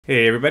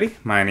Hey everybody,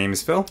 my name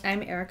is Phil.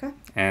 I'm Erica.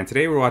 And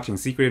today we're watching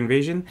Secret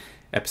Invasion,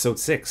 Episode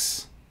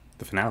 6,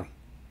 the finale.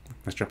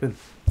 Let's jump in.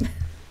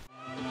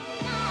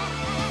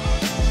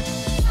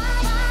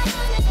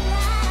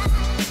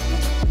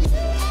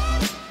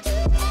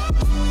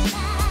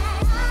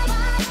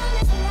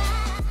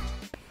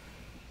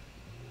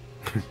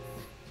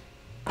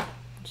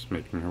 Just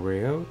making our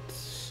way out.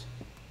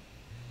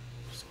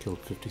 Just killed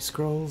 50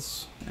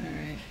 Skrulls.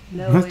 Alright.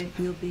 No,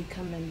 you'll be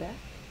coming back.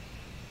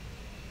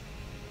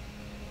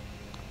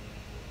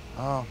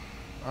 All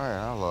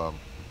right,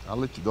 I'll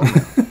let you go now.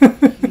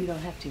 You don't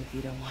have to if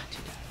you don't want to.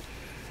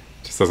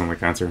 Just doesn't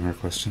like answering her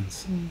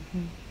questions.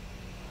 Mm-hmm.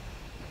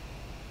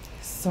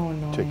 So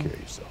annoying. Take care of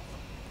yourself.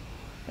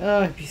 Oh,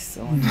 I'd be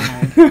so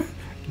annoyed.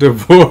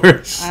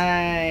 Divorce.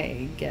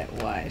 I get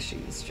why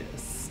she's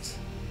just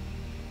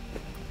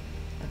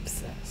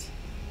upset.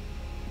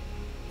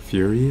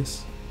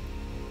 Furious?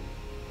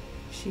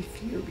 She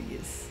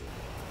furious.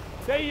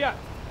 Say ya!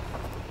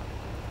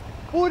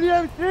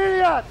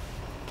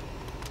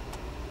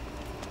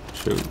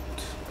 Shoot.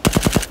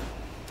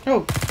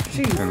 Oh,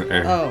 jeez. In the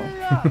air. Oh.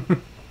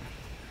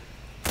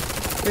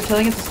 You're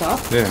telling it to stop?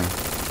 Yeah.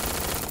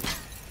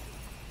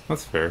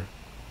 That's fair.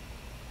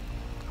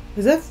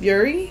 Is that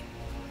Fury?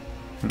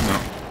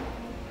 No.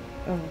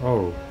 Oh.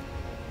 Oh.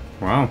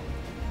 Wow.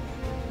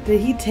 Did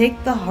he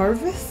take the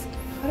harvest?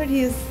 How did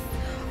he...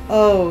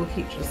 Oh,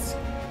 he just...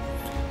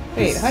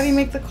 Wait, how do you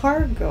make the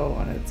car go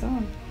on its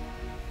own?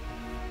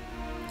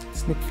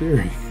 It's Nick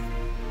Fury.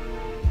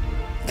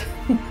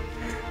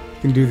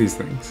 You can do these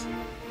things.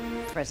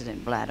 President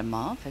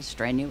Vladimir has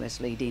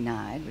strenuously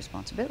denied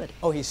responsibility.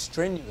 Oh, he's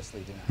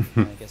strenuously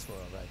denied. I guess we're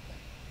all right then.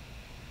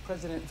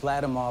 President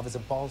Vladimir is a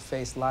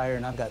bald-faced liar,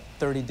 and I've got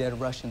 30 dead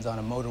Russians on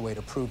a motorway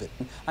to prove it.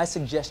 I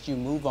suggest you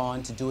move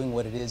on to doing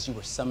what it is you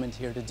were summoned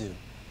here to do,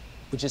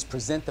 which is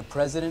present the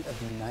President of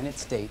the United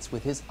States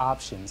with his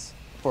options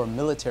for a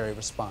military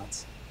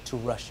response to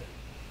Russia.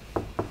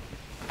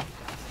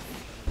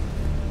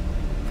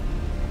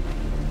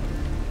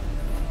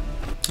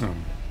 Oh,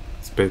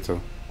 it's Beto.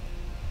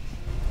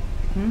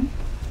 Hmm?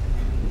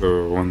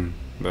 The one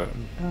that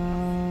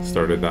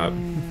started that.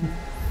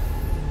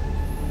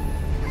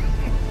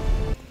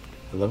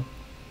 Hello?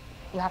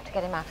 You have to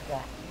get him out of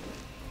there.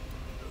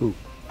 Who?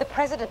 The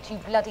president, you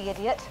bloody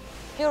idiot.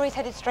 Fury's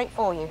headed straight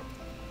for you.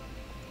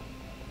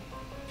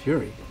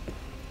 Fury?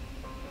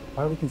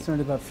 Why are we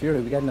concerned about Fury?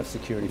 We got enough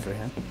security for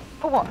him.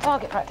 For what?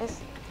 Target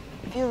practice?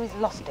 Fury's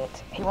lost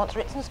it. He wants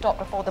written stop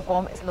before the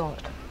bomb is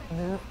launched.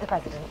 Move the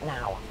president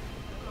now.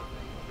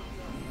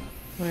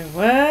 Wait,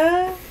 what?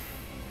 I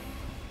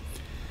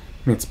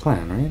mean, it's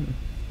plan,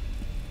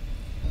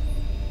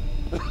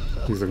 right?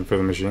 He's looking for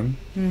the machine.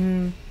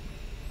 Mm-hmm.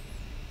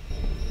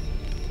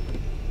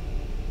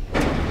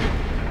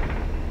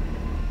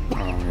 Oh,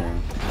 yeah.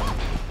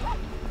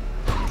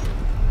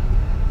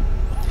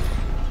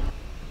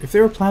 If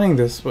they were planning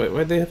this,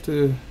 why'd they have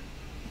to...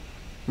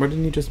 Why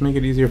didn't you just make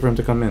it easier for him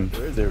to come in?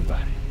 Where's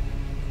everybody?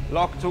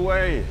 Locked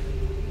away.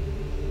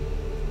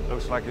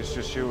 Looks like it's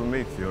just you and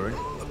me, Fury.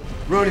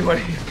 Rhodey,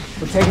 buddy.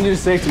 We're taking you to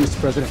safety, Mr.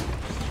 President.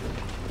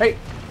 Hey,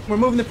 we're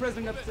moving the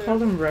president upstairs.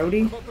 Called him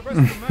Rhodey.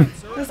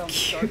 That's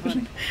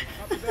cute.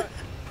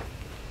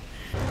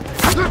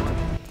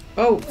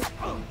 Oh.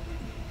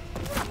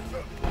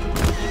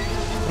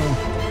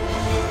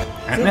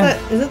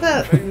 Is it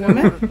that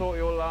woman?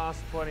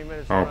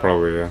 Oh,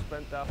 probably, yeah.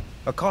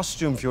 A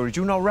costume, Fury.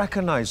 Do you not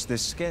recognize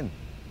this skin?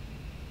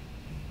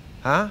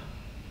 Huh?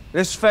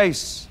 This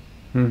face.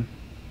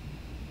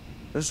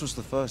 This was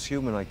the first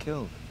human I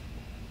killed.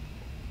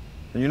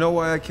 And you know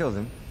why I killed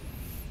him?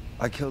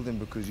 I killed him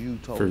because you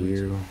told For me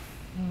you. to.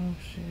 Oh,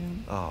 shit.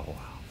 Oh, wow.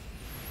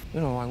 You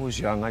know, I was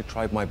young. I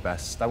tried my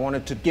best. I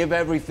wanted to give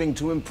everything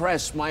to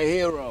impress my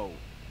hero.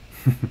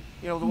 You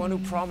know, the one who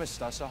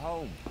promised us a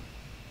home.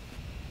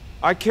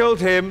 I killed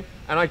him,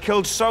 and I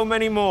killed so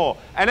many more.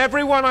 And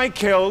everyone I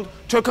killed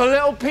took a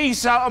little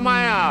piece out of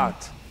my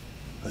heart.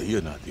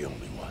 You're not the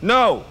only one.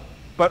 No,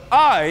 but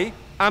I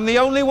am the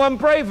only one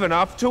brave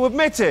enough to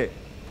admit it.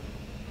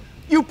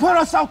 You put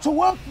us out to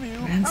work for you,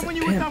 Man's and when a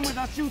you were pimp. done with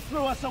us, you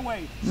threw us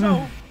away.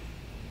 So,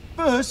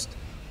 first,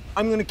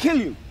 I'm gonna kill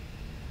you.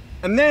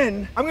 And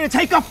then, I'm gonna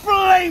take a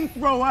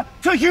flamethrower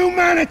to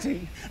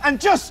humanity. And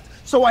just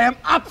so I am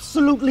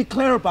absolutely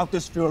clear about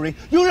this, Fury,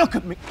 you look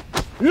at me.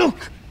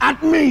 Look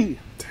at me.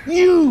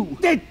 You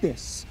did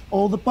this.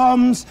 All the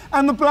bombs,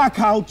 and the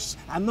blackouts,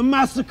 and the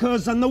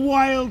massacres, and the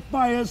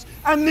wildfires,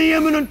 and the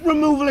imminent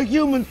removal of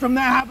humans from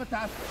their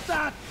habitat.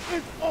 That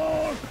is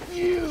all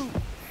you.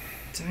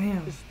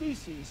 Damn. The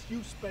species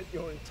you spent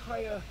your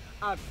entire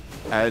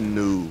I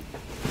knew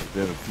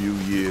that a few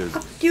years.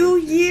 A few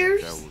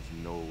years? That was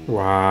no.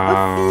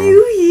 Wow. A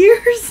few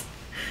years?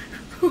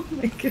 Oh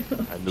my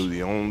god. I knew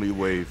the only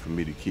way for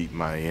me to keep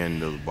my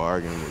end of the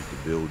bargain was to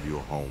build you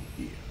a home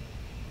here.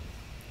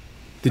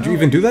 Did you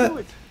even do that?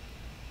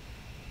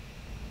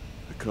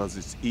 Because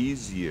it's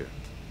easier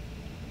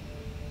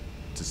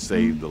to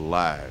save the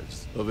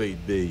lives of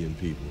 8 billion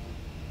people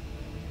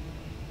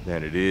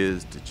than it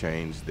is to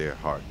change their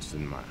hearts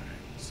and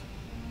minds.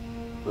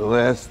 The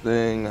last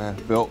thing I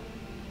felt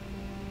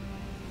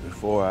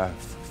before I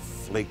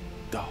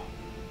flaked off.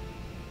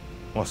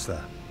 What's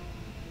that?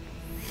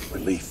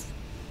 Relief.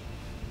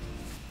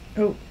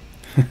 Oh.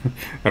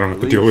 I don't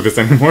have to deal with this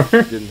anymore.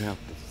 Didn't have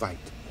to fight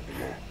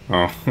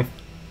anymore. Oh.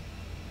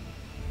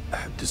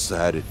 I've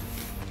decided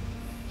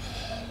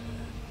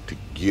to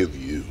give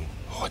you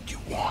what you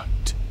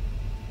want.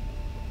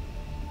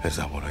 Is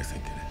that what I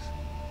think it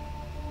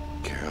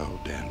is? Carol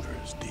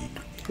Danvers, D.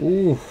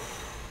 Ooh.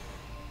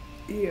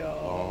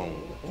 Yo.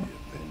 The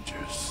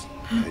Avengers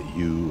that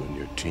you and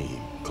your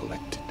team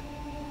collected.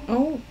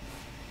 Oh.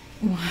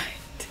 What?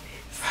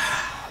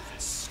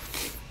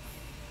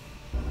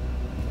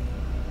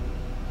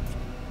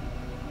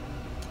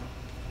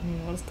 I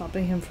mean, what's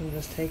stopping him from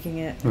just taking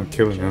it? Oh, and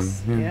killing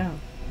just- him. Yeah.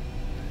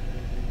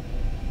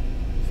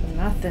 For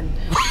nothing.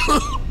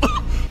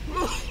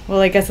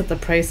 Well, I guess at the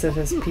price of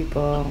his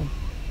people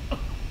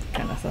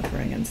kind of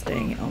suffering and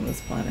staying on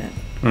this planet.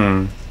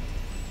 Hmm.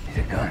 Need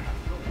a gun.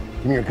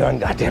 Give me your gun,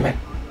 goddammit.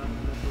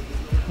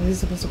 Well, he's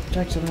supposed to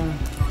protect him now.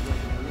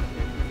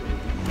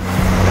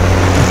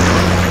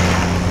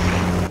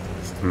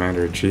 It's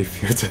Commander in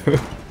Chief. You have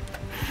to.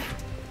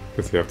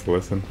 Guess you have to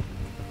listen.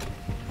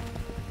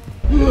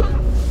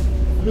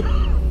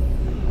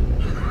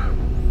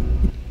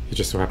 He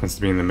just so happens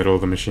to be in the middle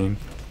of the machine.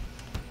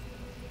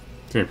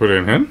 Did you put it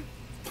in him?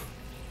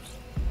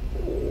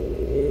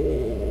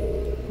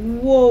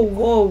 Whoa,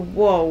 whoa,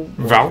 whoa.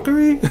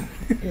 Valkyrie?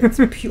 It's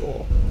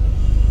pure.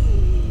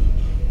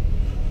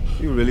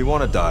 You really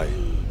want to die?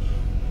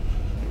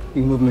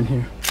 You movement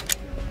here.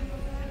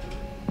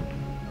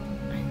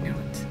 I know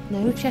it.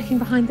 No checking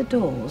behind the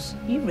doors.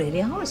 You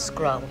really are a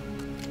skrull.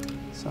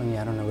 Sonia,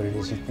 I don't know what it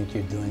is you think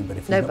you're doing, but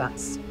if you No don't-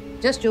 buts.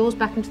 Just yours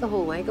back into the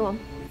hallway. Go on.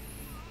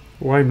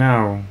 Why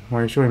now? Why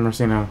are you showing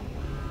mercy now?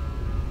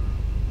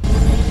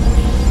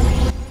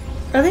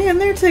 Are they in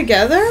there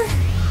together?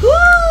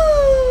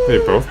 They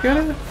both get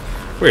it?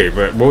 Wait,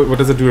 but what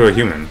does it do to a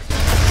human?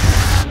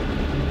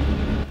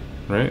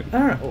 Right? I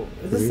don't know.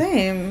 It's the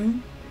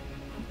same.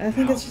 I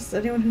think it's just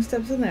anyone who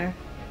steps in there.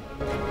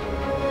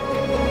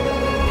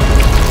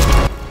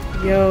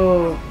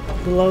 Yo,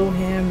 blow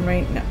him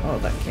right now. Oh,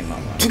 that came out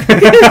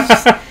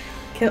wrong.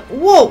 Kill.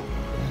 Whoa!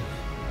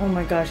 Oh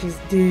my gosh, he's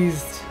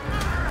dazed.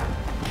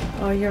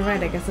 Oh, you're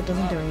right. I guess it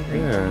doesn't do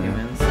anything to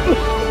humans.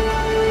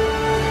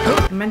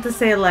 I meant to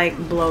say, like,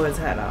 blow his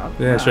head off.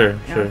 Yeah, sure,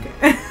 sure.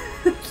 Okay.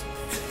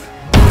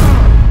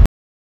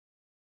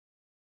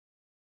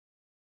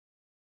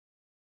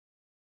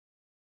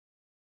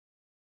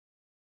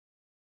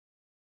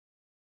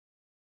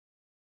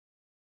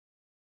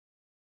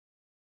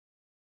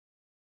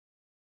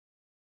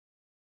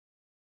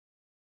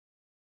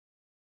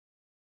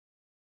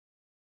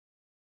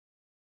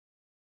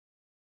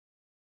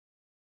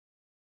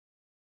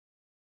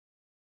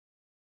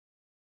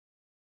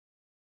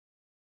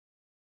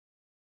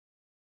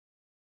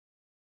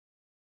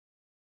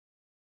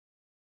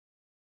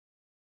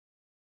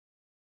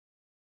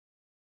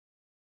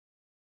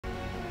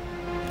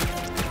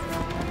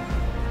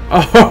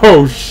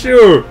 Oh,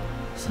 shoot!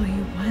 So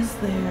he was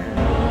there.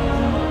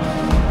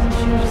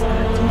 She was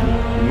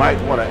acting. You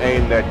might want to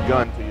aim that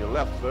gun to your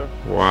left, sir.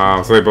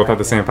 Wow, so they both have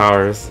the same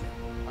powers.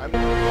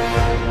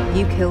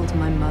 You killed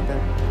my mother.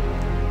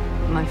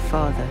 My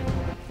father.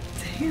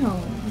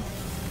 Damn.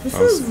 This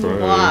That was is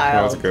good. wild.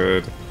 That was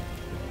good.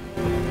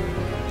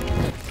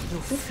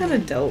 This is kind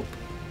of dope.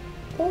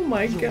 Oh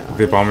my god.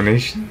 The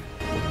Abomination?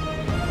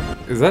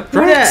 Is that Who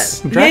Drax?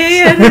 that? Drax?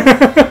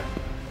 Yeah.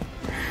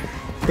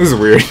 This is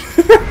weird.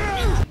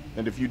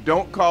 And if you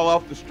don't call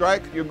off the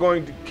strike, you're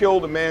going to kill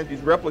the man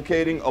he's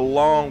replicating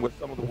along with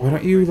some of the... Why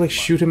don't you, like,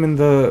 shoot him in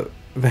the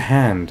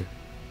hand?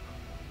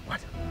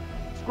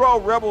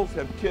 Skrull rebels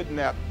have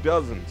kidnapped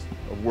dozens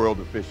of world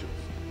officials,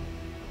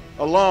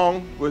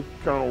 along with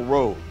Colonel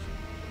Rhodes.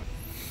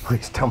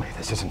 Please tell me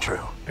this isn't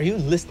true. Are you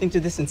listening to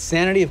this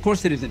insanity? Of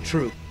course it isn't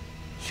true.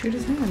 Shoot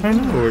his hand. I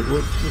know, like,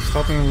 what's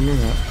stopping him from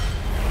doing that?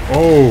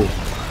 Oh!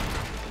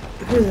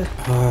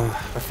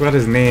 I forgot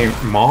his name.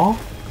 Maw?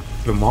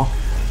 The Maw?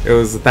 It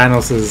was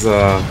Thanos'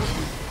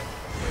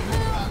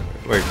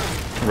 like,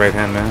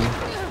 right-hand man.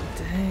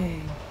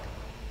 Dang.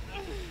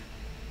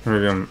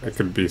 Maybe it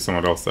could be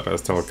someone else that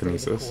has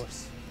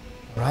telekinesis.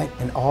 Right?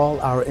 And all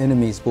our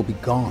enemies will be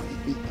gone.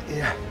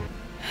 Yeah.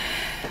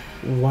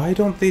 Why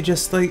don't they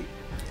just, like...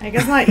 I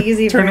guess not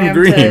easy for Turn him him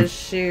green. to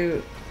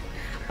shoot.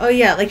 Oh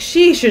yeah, like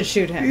she should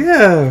shoot him.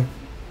 Yeah!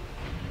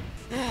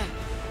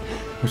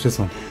 What's this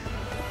one?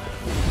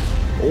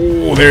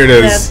 Oh, there it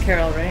is! That's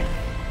Carol, right?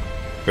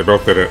 They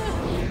both did it.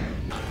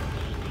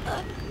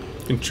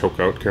 You can choke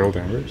out Carol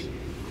Danvers.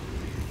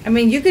 I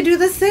mean, you could do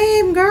the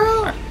same,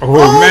 girl.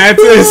 Oh,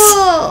 Mantis!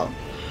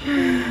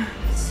 Cool.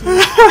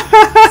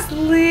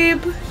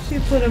 Sleep. She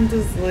put him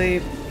to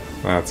sleep.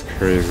 That's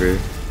crazy.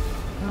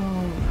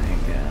 Oh my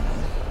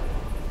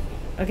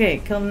god. Okay,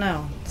 kill him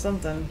now.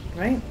 Something,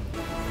 right?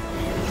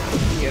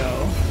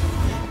 Yo.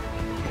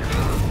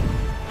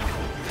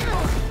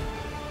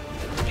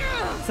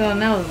 So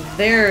now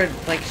they're,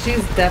 like,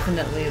 she's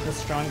definitely the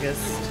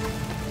strongest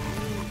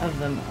of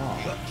them all.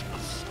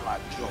 Just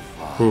like your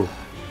father. Who?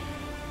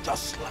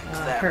 Just like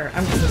that. Her.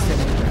 I'm just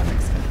assuming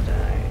Gravik's gonna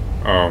die.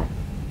 Oh.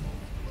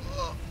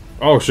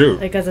 Oh shoot.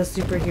 Like as a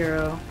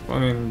superhero. Well, I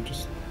mean,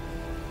 just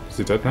is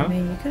he dead now? I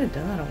mean, you could have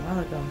done that a while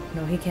ago.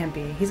 No, he can't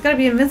be. He's got to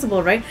be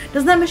invincible, right?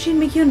 Doesn't that machine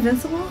make you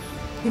invincible?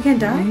 You can't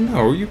die?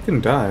 No, you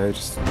can die. I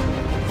just.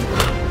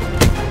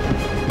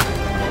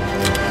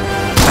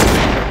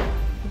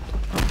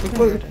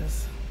 There it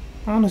is.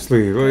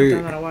 Honestly, I've done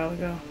like, that a while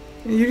ago.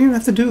 you didn't even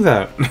have to do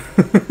that.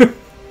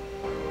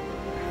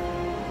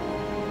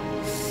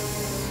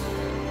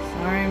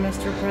 Sorry,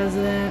 Mr.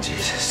 President.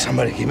 Jesus,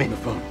 somebody give me the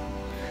phone.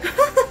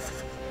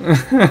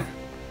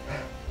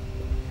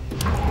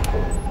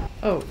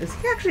 Oh, is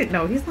he actually?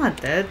 No, he's not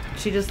dead.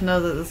 She just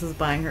knows that this is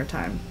buying her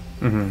time.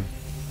 Mm-hmm.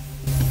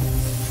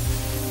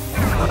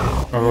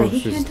 Oh, Yeah, he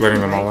she's can't letting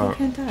die, them all right? out.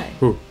 He can't die.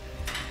 Who?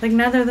 Like,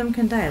 neither of them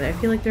can die. I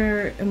feel like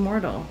they're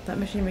immortal. That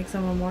machine makes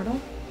them immortal.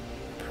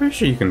 Pretty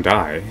sure you can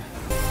die.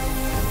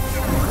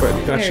 But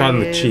you got There shot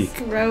in he the is. cheek.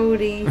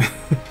 Rhodey.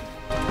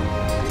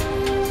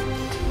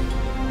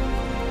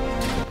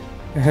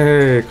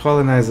 Hey,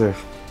 colonizer.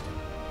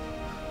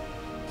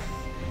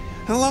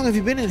 How long have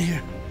you been in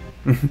here?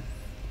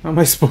 How am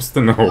I supposed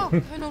to know? Oh,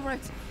 Colonel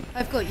Rex,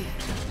 I've got you.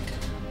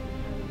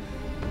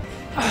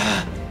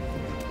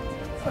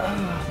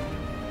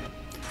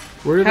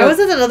 Where did How that is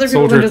it that other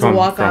people soldier can just come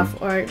walk from?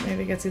 off? Or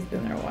maybe I guess he's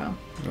been there a while.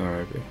 Oh,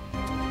 maybe.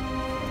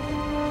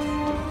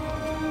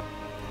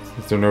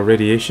 Is there no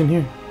radiation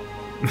here?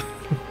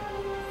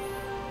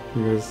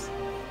 You guys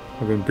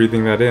have been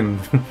breathing that in.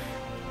 Oh,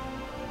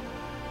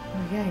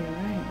 yeah, you're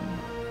right.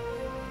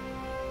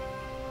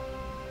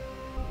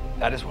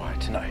 That is why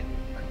tonight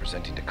I'm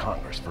presenting to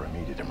Congress for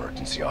immediate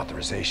emergency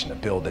authorization a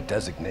bill that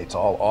designates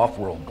all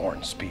off-world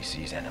born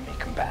species enemy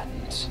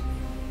combatants.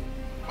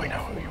 We know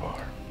who you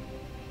are.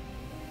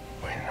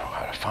 We know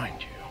how to find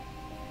you.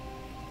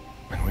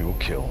 And we will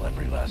kill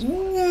every last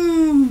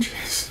one.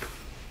 Jeez.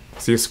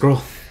 See a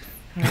scroll.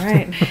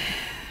 Alright. There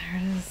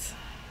it is.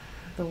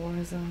 The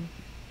war zone.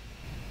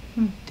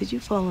 Did you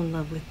fall in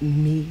love with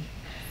me?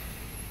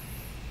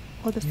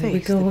 Or the Here we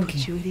face go that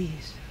puts again. you at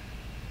ease?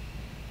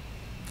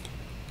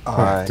 I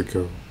have to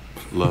go.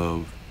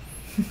 Love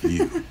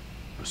you,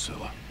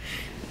 Priscilla.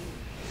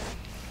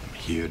 I'm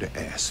here to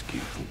ask you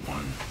for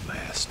one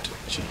last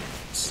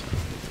chance.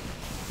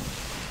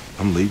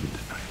 I'm leaving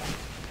tonight.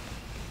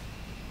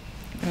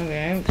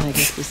 Okay. And I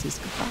guess this is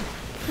goodbye.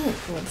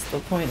 What's the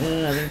point in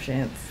another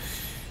chance?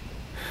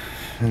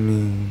 I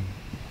mean,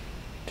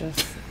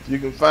 Just. You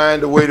can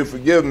find a way to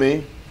forgive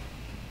me.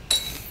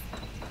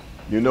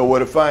 You know where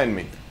to find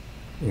me.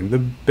 in the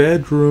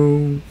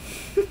bedroom.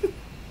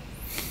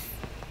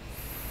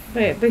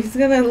 Wait, but he's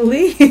gonna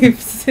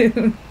leave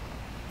soon.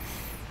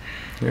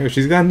 Yeah,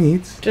 she's got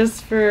needs.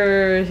 Just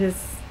for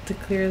to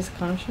clear his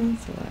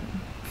conscience? Or what?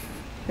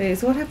 Wait,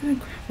 so what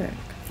happened to Graphic?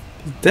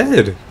 He's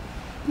dead.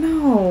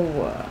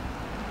 No.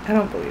 I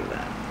don't believe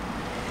that.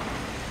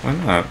 Why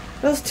not?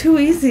 That was too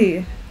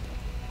easy.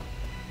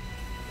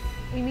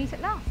 We meet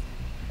at last.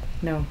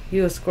 No,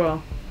 you a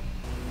Skrull.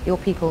 Your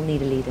people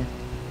need a leader.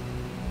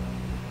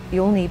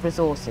 You'll need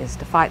resources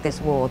to fight this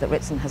war that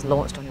Ritson has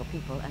launched on your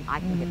people, and I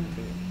can give them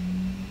to you.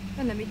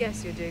 And let me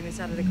guess, you're doing this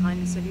out of the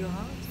kindness of your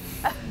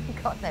heart?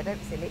 God, no, don't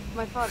be silly.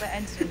 My father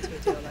entered into a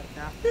deal like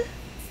that.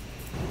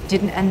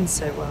 Didn't end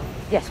so well.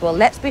 Yes, well,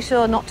 let's be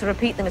sure not to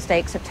repeat the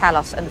mistakes of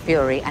Talos and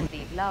Fury and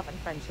leave love and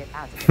friendship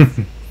out of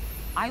this.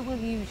 I will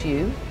use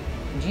you,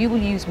 and you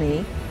will use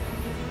me,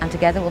 and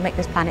together we'll make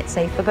this planet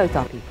safe for both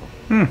our people.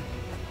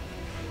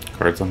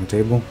 Cards on the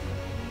table.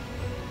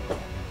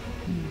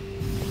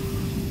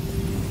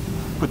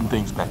 Putting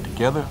things back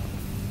together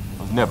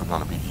was never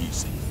gonna be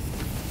easy.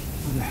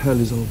 What the hell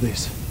is all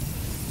this?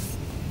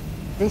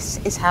 This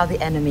is how the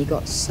enemy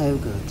got so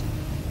good.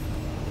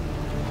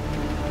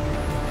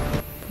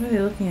 What are they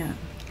looking at?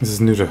 This is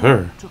new to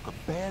her. Took a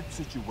bad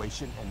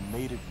situation and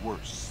made it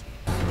worse.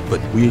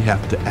 But we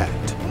have to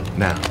act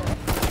now.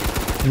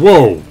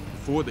 Whoa!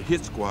 Before the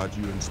hit squad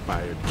you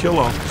inspired kill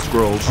off the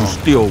Skrulls who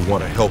still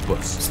want to help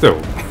us. Still.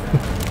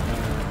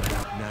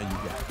 Now you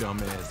got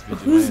dumbass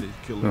vigilantes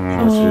killing Oh,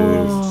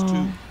 innocent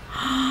jeez.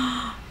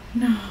 too.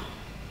 No.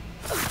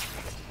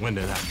 When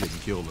they're not getting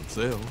killed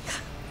themselves.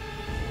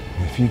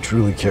 If you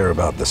truly care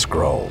about the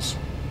Skrulls,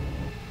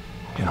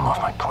 get them off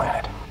my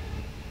planet.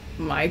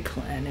 My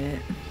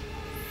planet.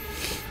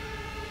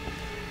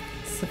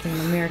 Something an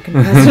American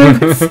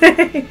president would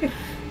say.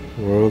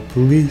 World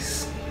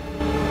police.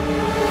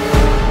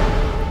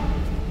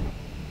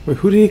 Wait,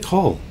 who did he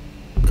call?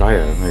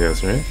 Gaia, I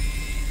guess, right?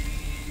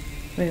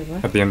 Wait,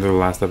 what? At the end of the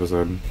last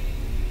episode.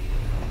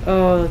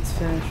 Oh, let's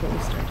finish what we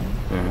started.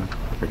 Yeah.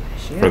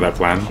 She For that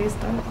plan. She's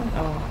done it?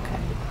 Oh, okay.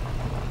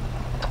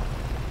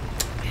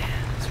 Yeah,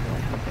 I was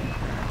really hoping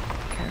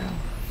for Carol.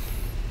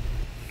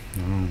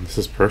 Oh, this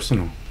is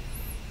personal.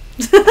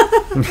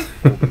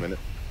 Hold a minute.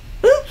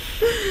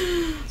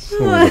 So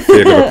the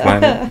fate of the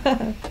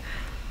planet.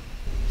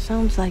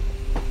 Sounds like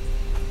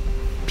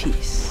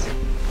peace,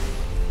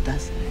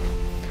 doesn't it?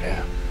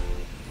 Yeah.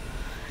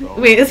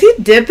 Wait, is he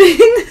dipping?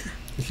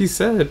 He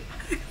said.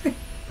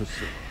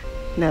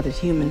 Now that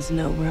humans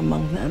know we're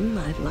among them,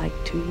 I'd like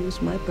to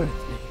use my birth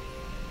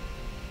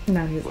name.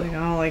 Now he's like, I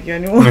don't like you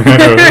anymore.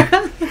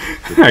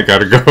 I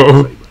gotta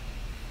go.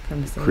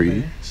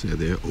 Kree said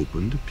they're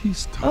open to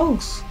peace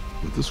talks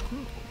with the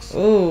Skrulls.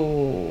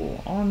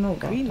 Oh, I don't know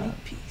about Kree that.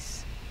 need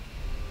peace.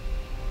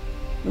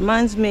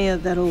 Reminds me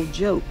of that old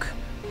joke.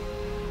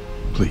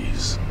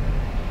 Please,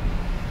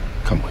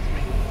 come with me.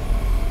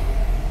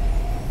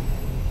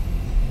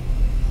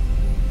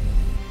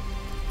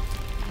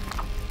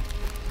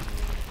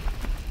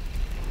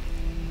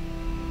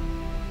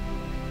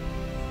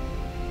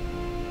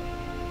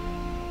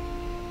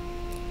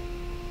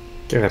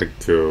 Gotta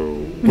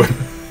go.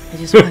 I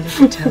just wanted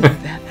to tell you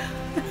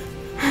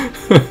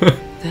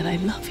that I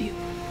love you.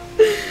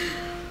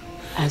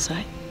 As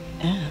I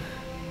am.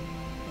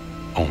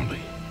 Only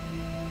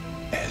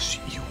as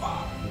you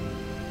are.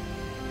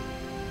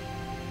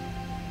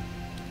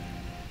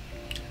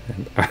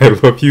 And I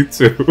love you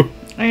too.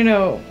 I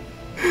know.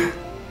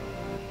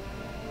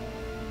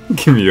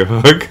 Give me a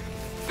hug.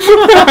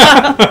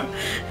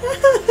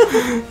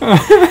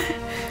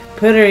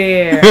 Put her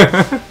here.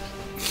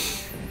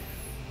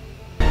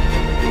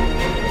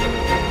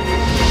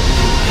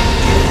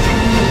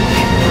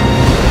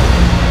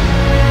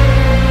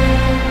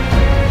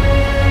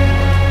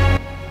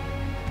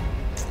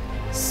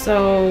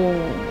 So,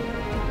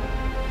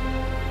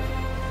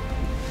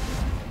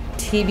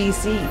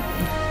 TBC.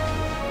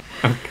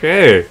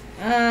 Okay.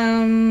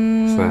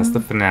 So that's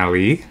the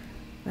finale.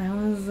 That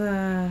was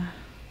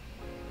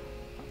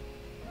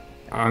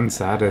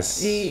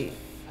Unsatisfactory.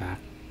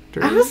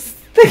 I was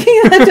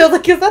thinking that. I was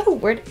like, is that a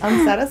word?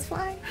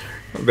 Unsatisfying?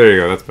 There you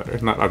go. That's better.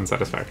 Not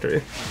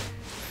unsatisfactory.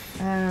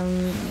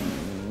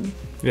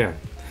 Yeah.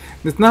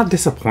 It's not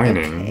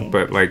disappointing,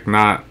 but like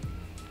not.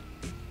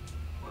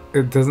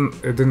 It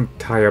didn't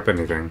tie up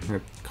anything.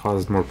 It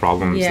caused more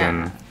problems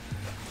than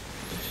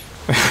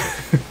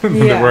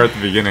there were at the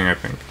beginning, I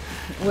think.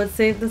 What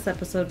saved this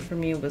episode for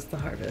me was the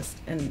harvest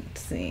and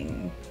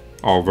seeing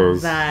all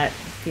those that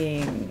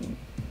being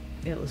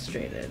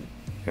illustrated.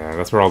 Yeah,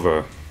 that's where all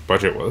the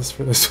budget was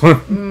for this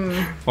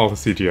one. All the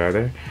CGI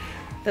there.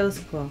 That was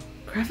cool.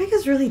 Graphic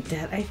is really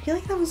dead. I feel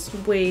like that was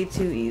way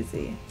too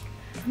easy.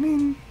 I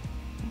mean,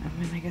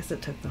 I guess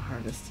it took the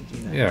hardest to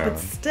do that. Yeah. But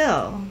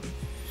still.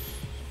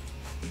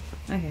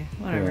 Okay,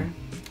 whatever.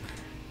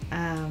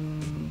 Yeah.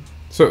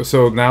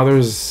 So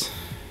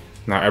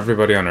now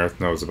everybody on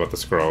Earth knows about the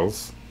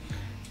Skrulls,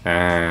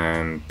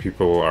 and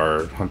people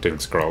are hunting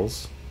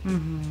Skrulls.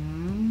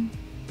 Mm-hmm.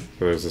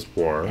 So there's this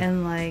war.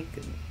 And like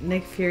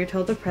Nick Fury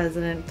told the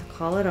president to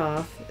call it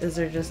off.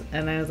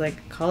 And I was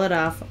like, call it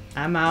off.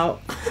 I'm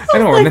out. I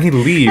know, like, and then he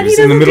leaves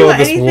he in the middle of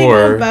this anything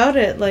war. About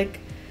it, like,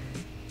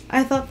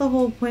 I thought the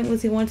whole point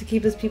was he wanted to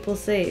keep his people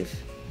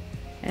safe.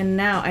 And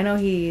now I know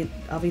he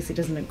obviously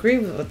doesn't agree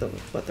with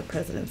what the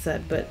president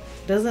said, but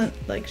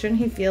shouldn't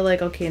he feel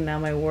like, okay, now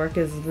my work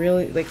is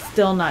really like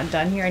still not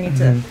done here. I need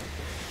to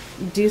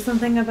do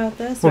something about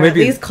this, well, or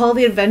maybe at least call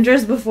the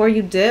Avengers before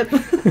you dip.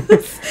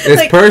 It's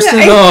like,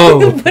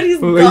 personal. But he's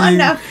gone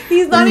now.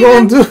 He's not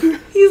even.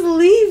 He's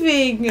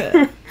leaving.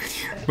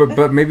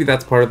 But maybe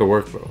that's part of the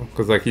work though,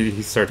 because like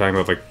he started talking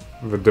about like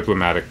the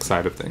diplomatic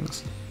side of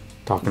things,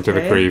 talking to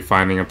the Kree,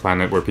 finding a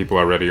planet where people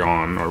are already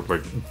on, or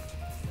like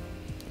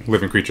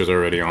living creatures are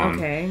already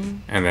on,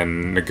 and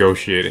then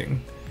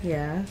negotiating.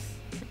 Yes.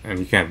 And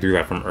you can't do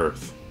that from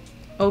Earth.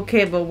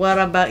 Okay, but what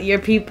about your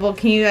people?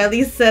 Can you at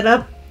least set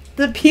up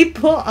the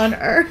people on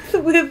Earth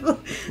with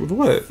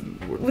what?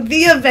 With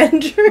the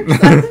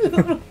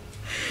Avengers?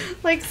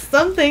 Like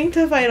something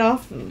to fight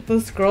off the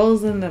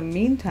Skrulls in the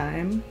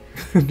meantime.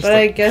 But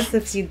I guess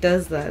if he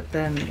does that,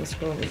 then the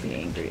Skrull will be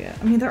angry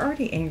at. I mean, they're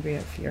already angry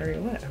at Fury,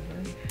 whatever.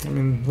 I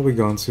mean, he'll be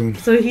gone soon.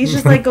 So he's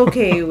just like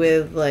okay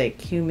with like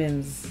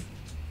humans.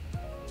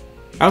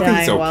 I don't think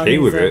he's okay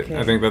with it.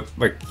 I think that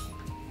like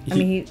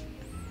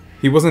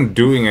he wasn't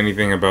doing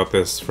anything about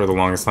this for the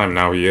longest time.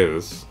 Now he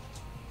is.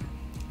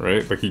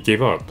 Right? Like he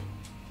gave up.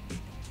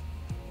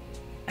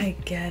 I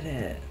get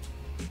it.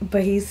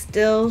 But he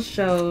still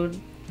showed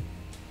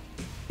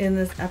in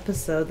this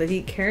episode that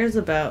he cares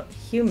about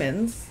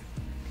humans.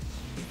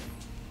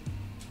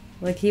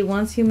 Like he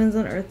wants humans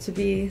on Earth to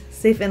be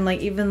safe, and like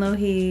even though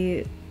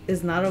he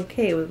is not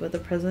okay with what the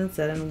president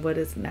said and what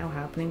is now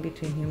happening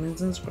between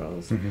humans and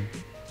Skrulls,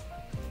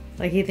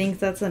 like he thinks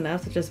that's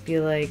enough to just be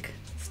like,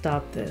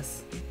 stop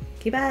this.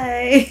 Okay,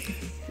 bye.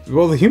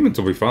 Well, the humans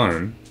will be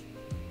fine.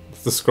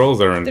 It's the Skrulls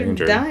that are in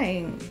danger. They're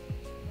dying.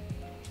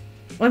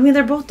 Well, I mean,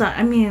 they're both dying.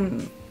 I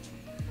mean,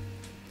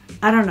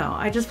 I don't know.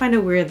 I just find it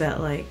weird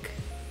that like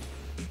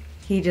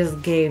he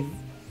just gave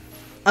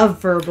a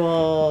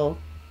verbal.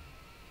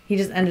 He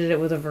just ended it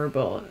with a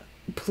verbal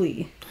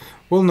plea.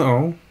 Well,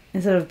 no.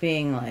 Instead of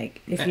being like,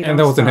 if you don't. And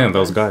that wasn't him. That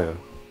was Gaia.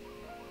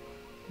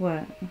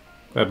 What?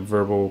 That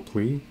verbal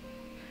plea.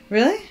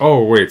 Really?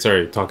 Oh wait,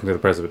 sorry. Talking to the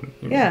president.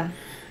 Yeah.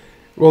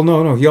 Well,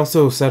 no. He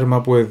also set him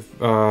up with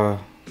that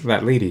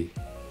lady.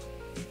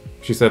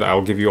 She said,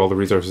 "I'll give you all the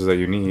resources that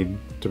you need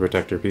to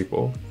protect your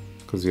people."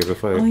 because he had to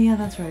fight. Oh yeah,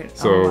 that's right.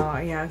 So, oh wow,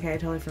 yeah, okay, I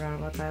totally forgot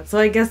about that. So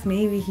I guess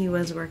maybe he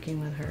was working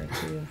with her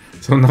too.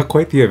 So not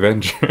quite the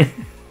Avenger,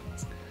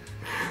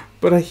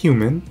 but a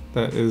human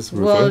that is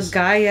ruthless.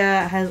 Well,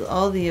 Gaia has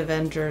all the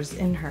Avengers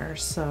in her,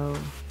 so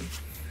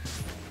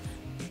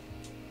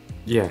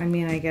yeah. I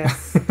mean, I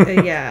guess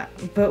yeah,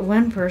 but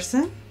one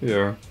person.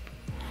 Yeah.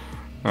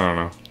 I don't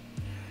know.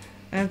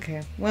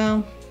 Okay,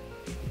 well,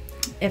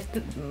 if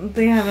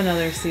they have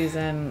another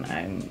season,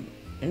 I'm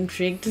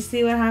intrigued to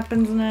see what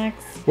happens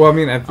next. Well, I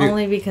mean, I feel...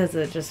 only because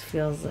it just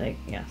feels like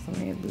so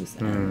many loose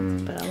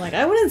ends. But I'm like,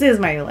 I wouldn't say it's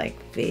my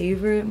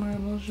favorite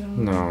Marvel show.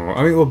 No,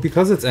 I mean, well,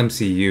 because it's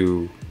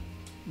MCU,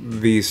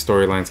 these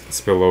storylines can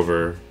spill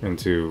over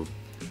into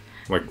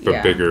the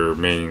bigger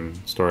main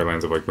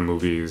storylines of the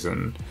movies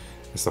and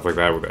stuff like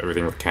that, with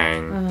everything with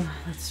Kang. Oh,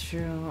 that's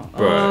true.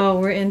 But,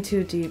 we're in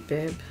too deep,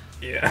 babe.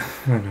 Yeah,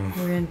 I know.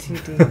 We're in too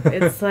deep.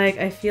 It's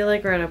I feel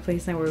like we're at a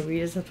place now where we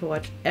just have to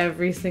watch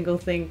every single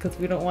thing because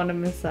we don't want to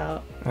miss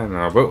out. I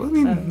know, but I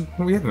mean,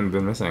 we haven't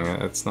been missing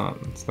it. It's not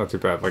too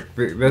bad.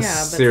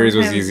 This series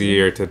was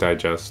easier to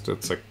digest.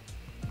 It's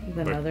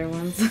than other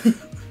ones.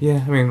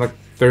 Yeah, I mean,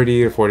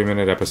 30 to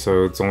 40-minute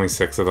episodes, only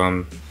 6 of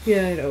them.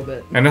 Yeah, I know,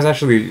 but and it's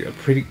actually a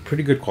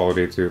pretty good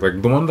quality too. The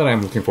one that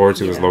I'm looking forward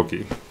to is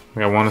Loki.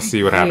 I want to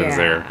see what happens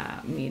there.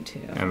 Yeah, me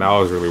too. And that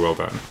was really well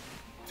done.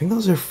 I think that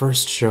was their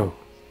first show.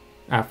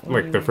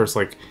 After, their first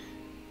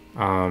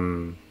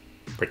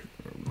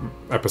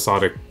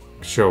episodic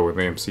show in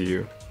the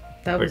MCU.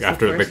 That was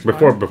after the first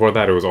one? before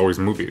that it was always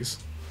movies.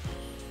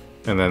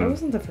 And then that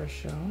wasn't the first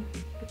show,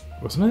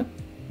 wasn't it?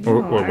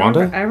 No, or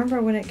Wanda? I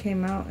remember when it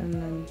came out, and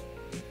then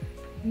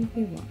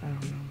maybe I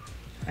don't know.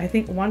 I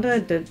think Wanda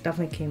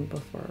definitely came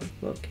before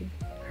Loki.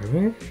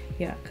 Really?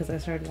 Yeah, because I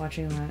started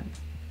watching that,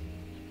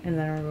 and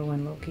then I remember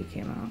when Loki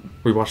came out.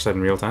 We watched that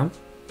in real time.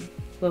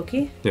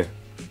 Loki? Yeah.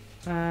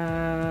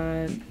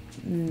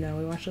 No,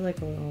 we watched it a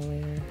little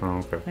later. Oh,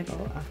 okay.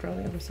 After all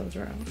the episodes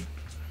were out.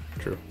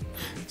 True.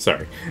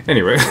 Sorry.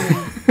 Anyway.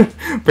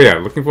 But yeah,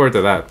 looking forward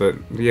to that. But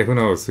yeah, who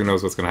knows? Who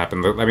knows what's going to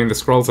happen? I mean, the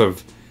Skrulls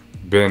have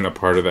been a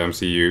part of the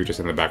MCU just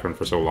in the background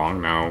for so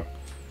long. Now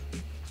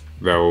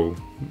they'll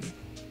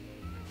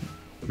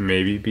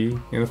maybe be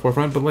in the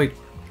forefront, but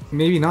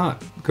maybe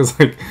not. Because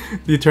the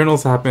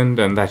Eternals happened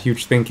and that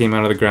huge thing came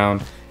out of the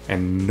ground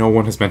and no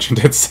one has mentioned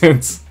it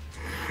since.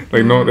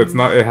 No, it's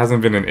not. It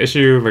hasn't been an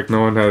issue.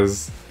 No one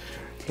has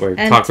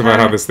talked about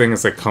how this thing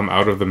has come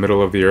out of the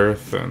middle of the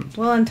earth and.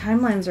 Well, and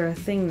timelines are a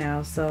thing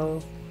now,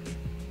 so.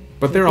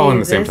 But they're all in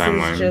the same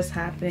timeline. This is just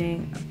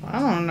happening. I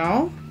don't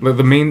know.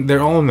 They're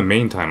all in the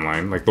main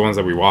timeline, the ones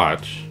that we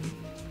watch.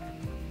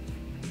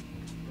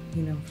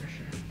 You know for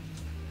sure.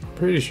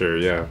 Pretty sure,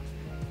 yeah.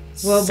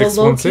 Well,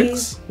 Loki.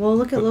 Well,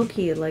 look at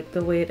Loki,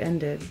 the way it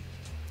ended.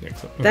 Yeah,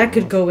 that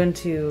could go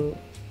into.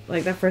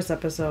 That first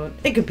episode,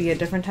 it could be a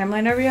different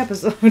timeline every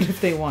episode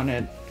if they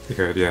wanted. It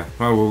could, yeah.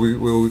 Well,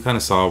 we kind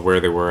of saw where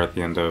they were at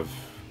the end of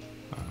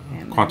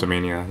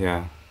Quantumania,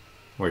 yeah.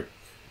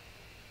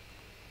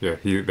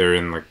 They're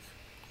in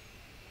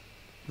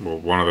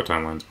one of the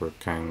timelines where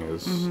Kang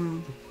is,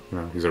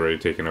 he's already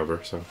taken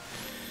over. So,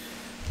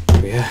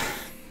 but yeah,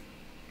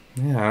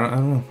 I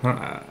don't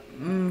know.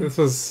 It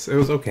was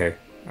okay.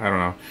 I don't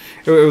know.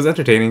 It was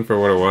entertaining for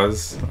what it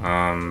was,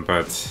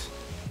 but.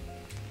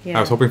 Yeah.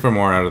 I was hoping for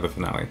more out of the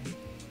finale.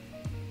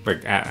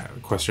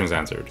 Questions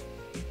answered.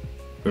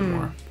 A bit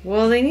more.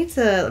 Well, they need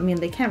to... I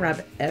mean, they can't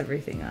wrap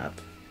everything up.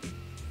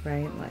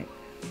 Right?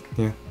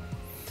 Yeah.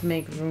 To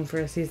make room for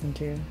a season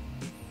 2.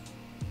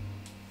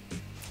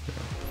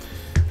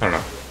 I don't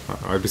know.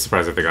 I'd be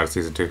surprised if they got a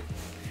season 2.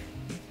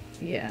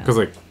 Yeah. Because,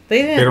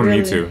 they don't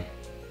need to.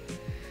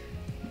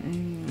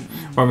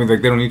 Well, I mean, they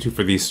don't need to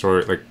for these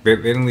stories. They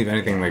didn't leave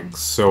anything,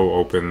 so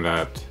open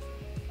that...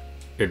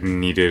 it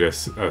needed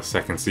a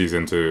second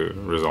season to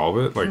resolve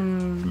it.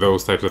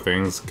 Those types of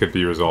things could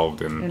be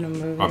resolved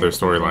in other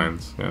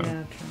storylines. Yeah.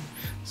 True.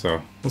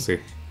 So we'll see.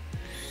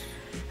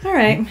 All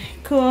right,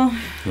 cool.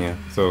 Yeah.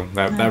 So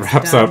that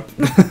wraps up.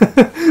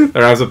 That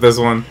wraps up this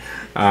one.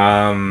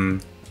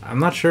 I'm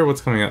not sure what's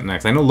coming up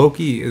next. I know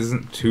Loki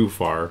isn't too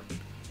far.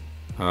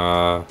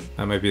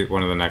 That might be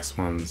one of the next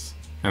ones.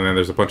 And then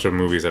there's a bunch of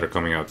movies that are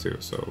coming out too.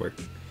 So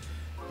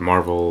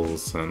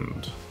Marvels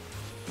and.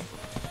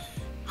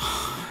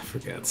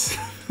 Forgets.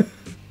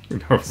 Who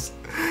knows?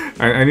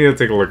 I need to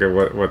take a look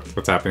at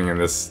what's happening in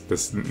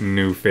this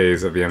new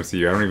phase of the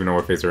MCU. I don't even know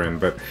what phase we're in,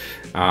 but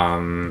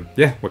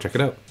yeah, we'll check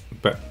it out.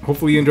 But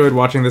hopefully you enjoyed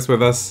watching this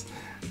with us,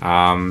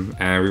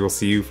 and we will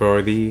see you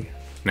for the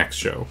next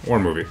show or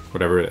movie,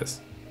 whatever it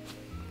is.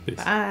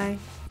 Peace. Bye.